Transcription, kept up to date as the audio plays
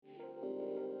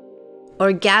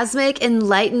Orgasmic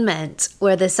enlightenment,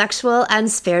 where the sexual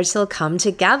and spiritual come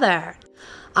together.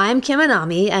 I'm Kim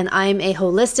Anami, and I'm a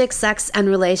holistic sex and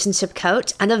relationship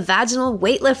coach and a vaginal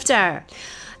weightlifter.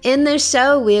 In this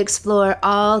show, we explore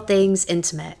all things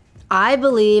intimate. I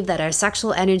believe that our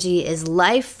sexual energy is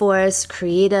life force,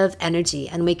 creative energy,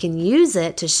 and we can use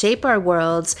it to shape our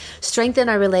worlds, strengthen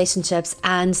our relationships,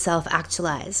 and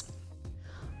self-actualize.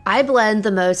 I blend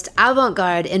the most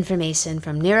avant-garde information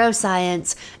from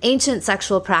neuroscience, ancient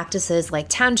sexual practices like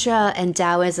Tantra and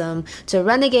Taoism, to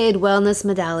renegade wellness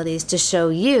modalities to show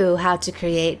you how to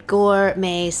create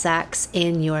gourmet sex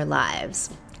in your lives.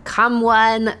 Come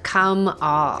one, come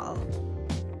all.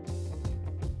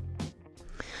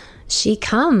 She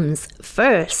comes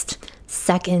first,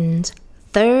 second,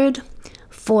 third,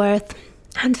 fourth,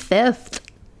 and fifth.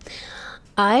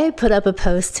 I put up a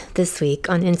post this week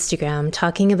on Instagram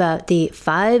talking about the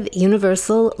 5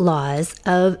 universal laws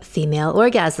of female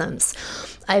orgasms.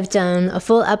 I've done a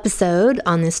full episode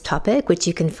on this topic, which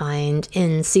you can find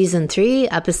in season 3,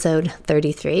 episode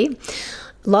 33.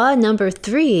 Law number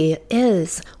 3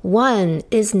 is 1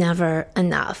 is never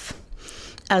enough.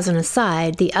 As an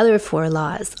aside, the other 4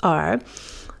 laws are: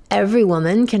 every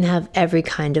woman can have every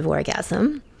kind of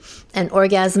orgasm. An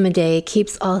orgasm a day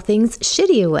keeps all things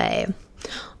shitty away.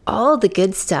 All the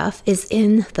good stuff is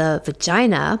in the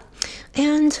vagina,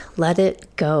 and let it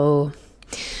go.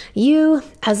 You,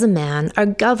 as a man, are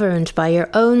governed by your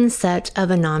own set of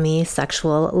Anami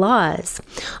sexual laws.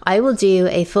 I will do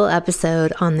a full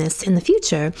episode on this in the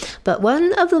future, but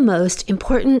one of the most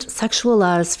important sexual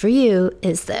laws for you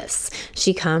is this: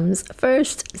 she comes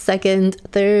first, second,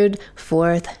 third,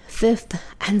 fourth, fifth,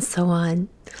 and so on.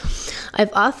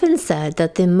 I've often said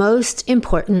that the most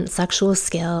important sexual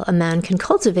skill a man can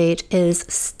cultivate is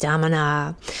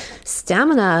stamina.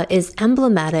 Stamina is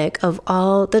emblematic of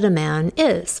all that a man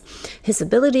is. His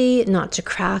ability not to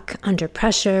crack under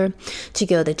pressure, to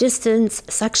go the distance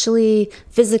sexually,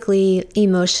 physically,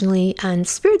 emotionally, and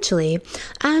spiritually,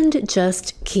 and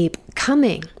just keep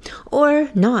coming, or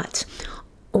not.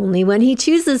 Only when he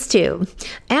chooses to,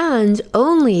 and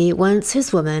only once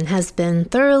his woman has been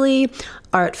thoroughly,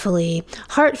 artfully,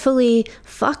 heartfully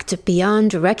fucked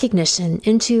beyond recognition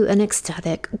into an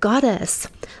ecstatic goddess.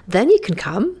 Then you can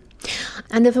come.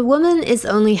 And if a woman is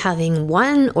only having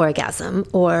one orgasm,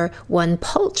 or one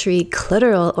paltry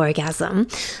clitoral orgasm,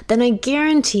 then I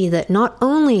guarantee that not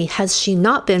only has she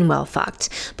not been well fucked,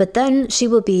 but then she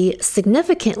will be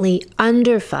significantly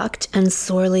underfucked and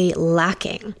sorely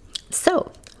lacking.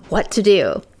 So, what to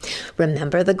do?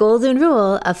 Remember the golden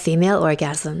rule of female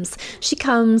orgasms. She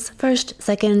comes first,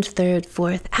 second, third,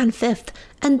 fourth, and fifth,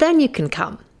 and then you can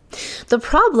come. The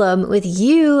problem with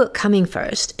you coming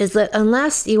first is that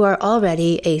unless you are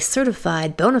already a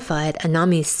certified, bona fide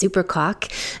Anami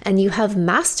supercock, and you have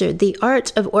mastered the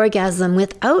art of orgasm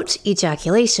without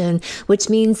ejaculation, which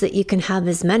means that you can have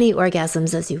as many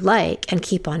orgasms as you like and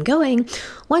keep on going,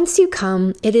 once you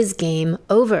come, it is game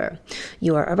over.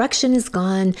 Your erection is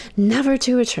gone, never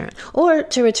to return, or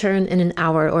to return in an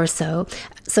hour or so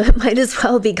it might as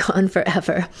well be gone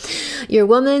forever. Your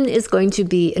woman is going to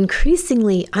be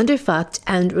increasingly underfucked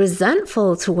and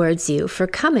resentful towards you for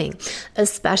coming,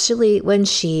 especially when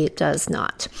she does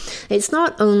not. It's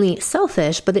not only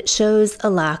selfish, but it shows a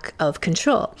lack of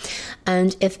control.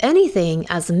 And if anything,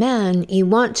 as a man, you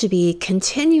want to be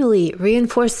continually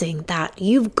reinforcing that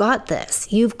you've got this,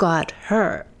 you've got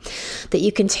her. That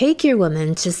you can take your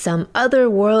woman to some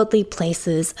otherworldly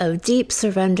places of deep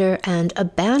surrender and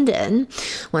abandon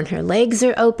when her legs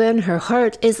are open, her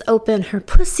heart is open, her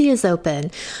pussy is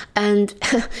open, and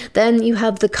then you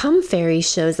have the cum fairy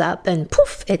shows up and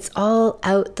poof, it's all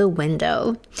out the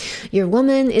window. Your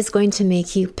woman is going to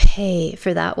make you pay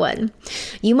for that one.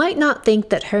 You might not think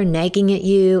that her nagging at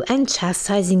you and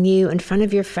chastising you in front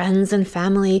of your friends and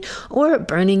family, or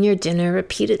burning your dinner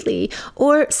repeatedly,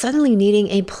 or suddenly needing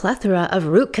a plethora of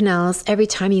root canals every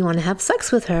time you want to have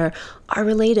sex with her are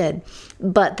related,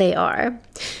 but they are.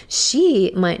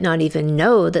 She might not even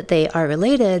know that they are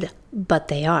related, but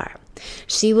they are.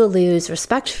 She will lose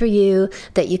respect for you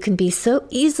that you can be so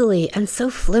easily and so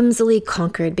flimsily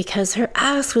conquered because her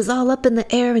ass was all up in the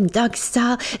air in dog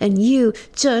style and you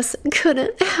just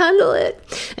couldn't handle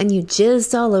it. And you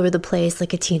jizzed all over the place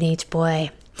like a teenage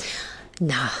boy.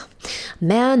 Nah.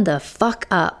 Man the fuck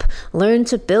up. Learn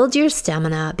to build your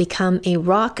stamina, become a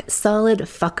rock-solid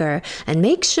fucker, and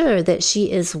make sure that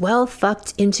she is well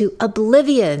fucked into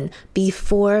oblivion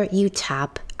before you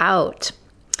tap out.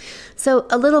 So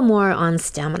a little more on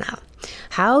stamina.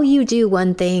 How you do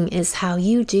one thing is how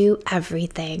you do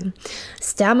everything.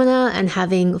 Stamina and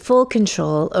having full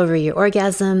control over your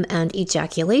orgasm and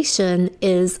ejaculation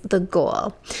is the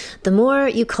goal. The more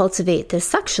you cultivate this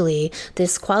sexually,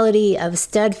 this quality of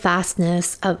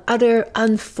steadfastness, of utter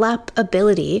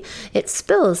unflappability, it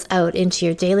spills out into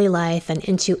your daily life and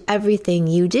into everything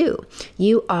you do.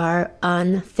 You are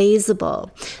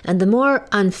unfazable. And the more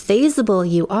unfazable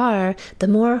you are, the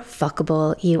more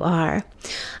fuckable you are.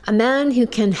 A man who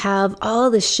can have all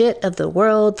the shit of the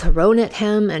world thrown at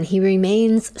him and he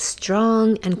remains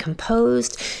strong and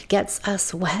composed gets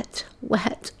us wet,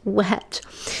 wet, wet.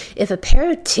 If a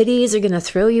pair of titties are going to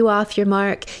throw you off your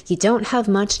mark, you don't have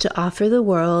much to offer the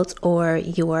world or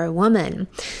your woman.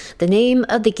 The name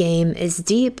of the game is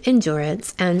deep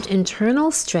endurance and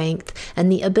internal strength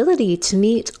and the ability to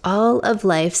meet all of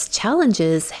life's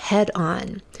challenges head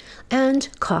on and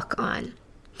cock on.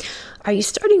 Are you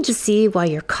starting to see why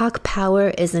your cock power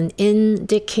is an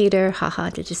indicator,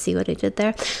 did you see what I did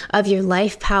there, of your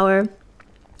life power?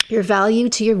 Your value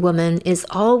to your woman is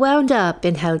all wound up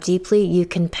in how deeply you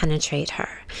can penetrate her,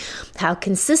 how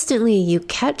consistently you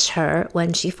catch her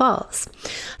when she falls,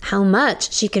 how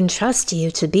much she can trust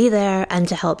you to be there and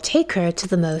to help take her to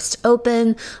the most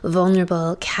open,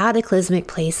 vulnerable, cataclysmic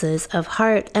places of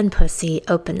heart and pussy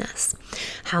openness,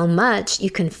 how much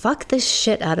you can fuck the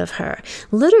shit out of her,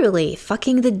 literally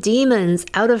fucking the demons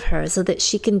out of her so that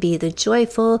she can be the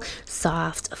joyful,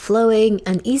 soft, flowing,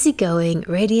 and easygoing,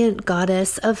 radiant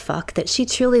goddess of fuck that she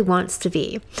truly wants to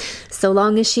be, so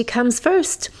long as she comes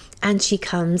first, and she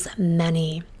comes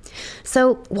many.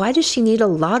 So why does she need a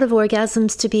lot of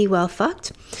orgasms to be well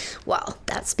fucked? Well,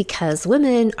 that's because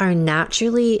women are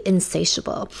naturally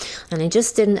insatiable. And I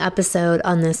just did an episode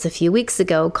on this a few weeks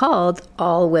ago called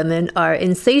All Women Are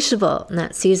Insatiable. And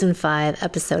that's season 5,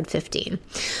 episode 15.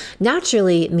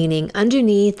 Naturally meaning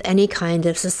underneath any kind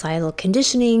of societal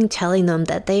conditioning telling them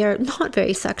that they are not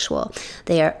very sexual.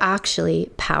 They are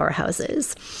actually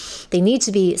powerhouses. They need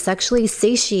to be sexually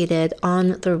satiated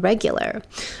on the regular.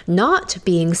 Not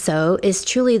being so is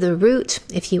truly the root,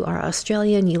 if you are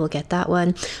Australian, you will get that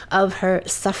one, of her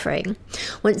suffering.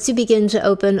 Once you begin to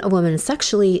open a woman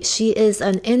sexually, she is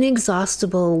an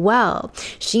inexhaustible well.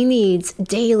 She needs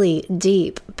daily,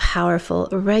 deep, powerful,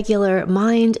 regular,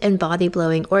 mind and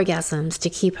body-blowing orgasms to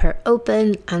keep her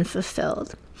open and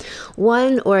fulfilled.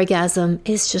 One orgasm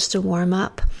is just a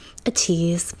warm-up, a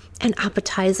tease, an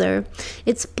appetizer.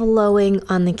 It's blowing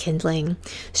on the kindling.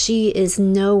 She is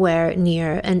nowhere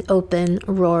near an open,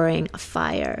 roaring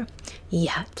fire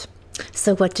yet.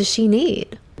 So what does she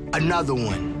need? Another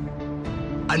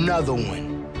one. Another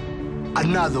one.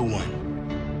 Another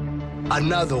one.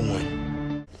 Another one.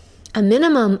 A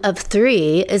minimum of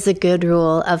 3 is a good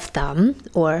rule of thumb,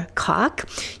 or cock.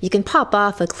 You can pop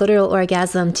off a clitoral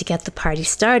orgasm to get the party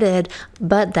started,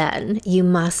 but then you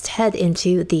must head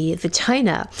into the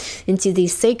vagina, into the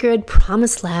sacred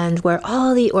promised land where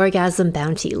all the orgasm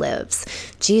bounty lives.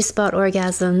 G-spot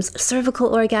orgasms, cervical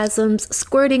orgasms,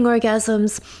 squirting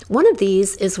orgasms. One of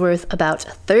these is worth about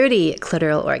 30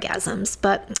 clitoral orgasms,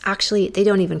 but actually they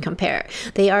don't even compare.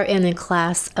 They are in a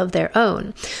class of their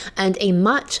own, and a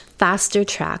much faster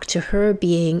track to her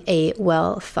being a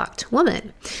well-fucked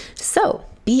woman. So,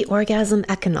 be orgasm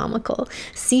economical.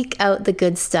 Seek out the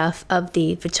good stuff of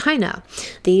the vagina.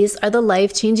 These are the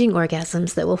life-changing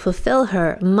orgasms that will fulfill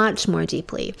her much more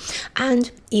deeply. And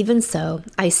even so,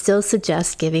 I still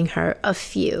suggest giving her a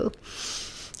few.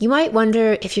 You might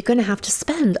wonder if you're going to have to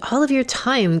spend all of your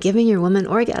time giving your woman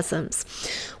orgasms.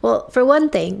 Well, for one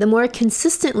thing, the more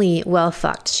consistently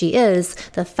well-fucked she is,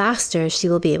 the faster she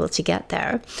will be able to get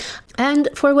there. And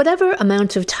for whatever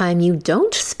amount of time you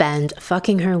don't spend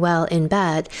fucking her well in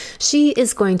bed, she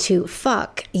is going to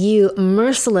fuck you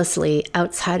mercilessly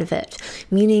outside of it,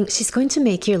 meaning she's going to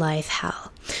make your life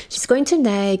hell. She's going to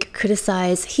nag,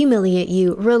 criticize, humiliate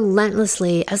you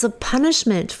relentlessly as a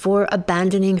punishment for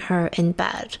abandoning her in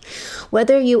bed.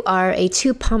 Whether you are a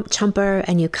 2-pump chumper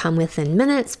and you come within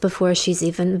minutes before she's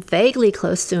even vaguely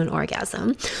close to an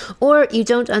orgasm, or you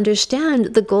don't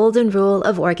understand the golden rule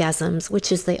of orgasms,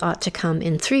 which is they ought to come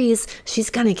in 3s,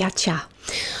 she's gonna get ya.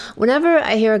 Whenever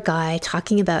I hear a guy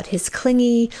talking about his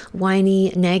clingy,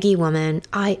 whiny, naggy woman,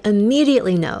 I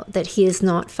immediately know that he is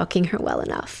not fucking her well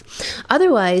enough.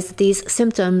 Otherwise, these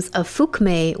symptoms of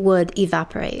fukme would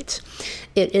evaporate.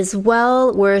 It is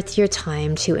well worth your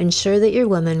time to ensure that your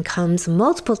woman comes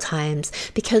multiple times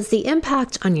because the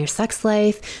impact on your sex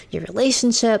life, your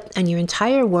relationship, and your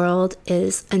entire world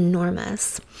is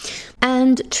enormous.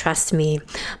 And trust me,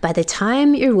 by the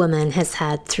time your woman has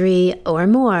had 3 or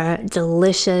more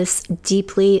delicious,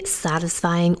 deeply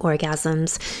satisfying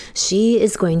orgasms, she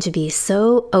is going to be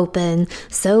so open,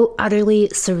 so utterly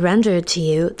surrendered to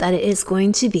you that it is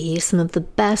going to be some of the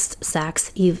best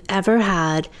sex you've ever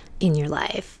had in your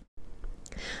life.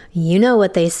 You know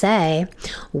what they say,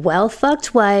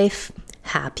 well-fucked wife,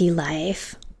 happy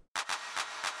life.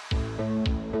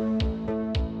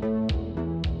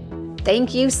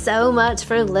 Thank you so much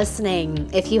for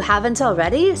listening. If you haven't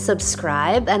already,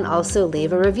 subscribe and also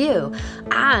leave a review.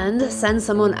 And send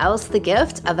someone else the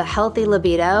gift of a healthy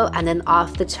libido and an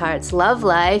off-the-charts love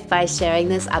life by sharing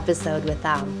this episode with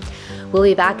them. We'll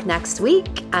be back next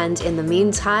week, and in the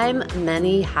meantime,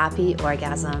 many happy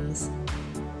orgasms.